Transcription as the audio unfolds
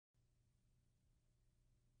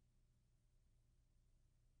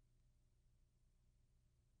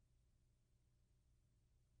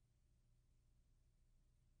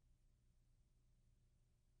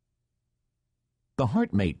The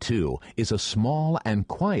HeartMate 2 is a small and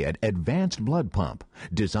quiet advanced blood pump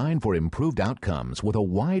designed for improved outcomes with a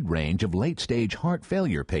wide range of late-stage heart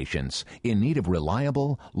failure patients in need of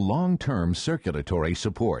reliable, long-term circulatory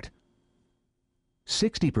support.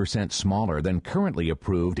 60% smaller than currently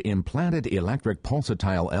approved implanted electric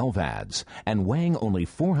pulsatile LVADs and weighing only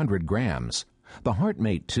 400 grams, the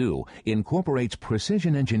HeartMate 2 incorporates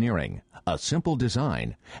precision engineering, a simple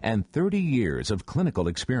design, and 30 years of clinical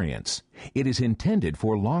experience. It is intended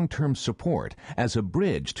for long-term support as a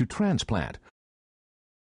bridge to transplant.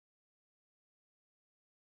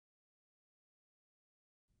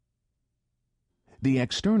 The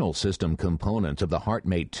external system components of the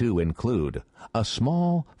HeartMate 2 include a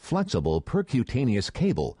small, flexible percutaneous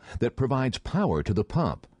cable that provides power to the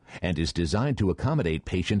pump and is designed to accommodate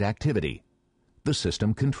patient activity, the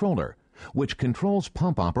system controller, which controls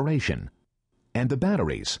pump operation, and the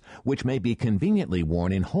batteries, which may be conveniently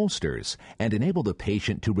worn in holsters and enable the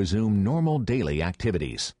patient to resume normal daily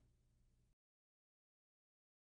activities.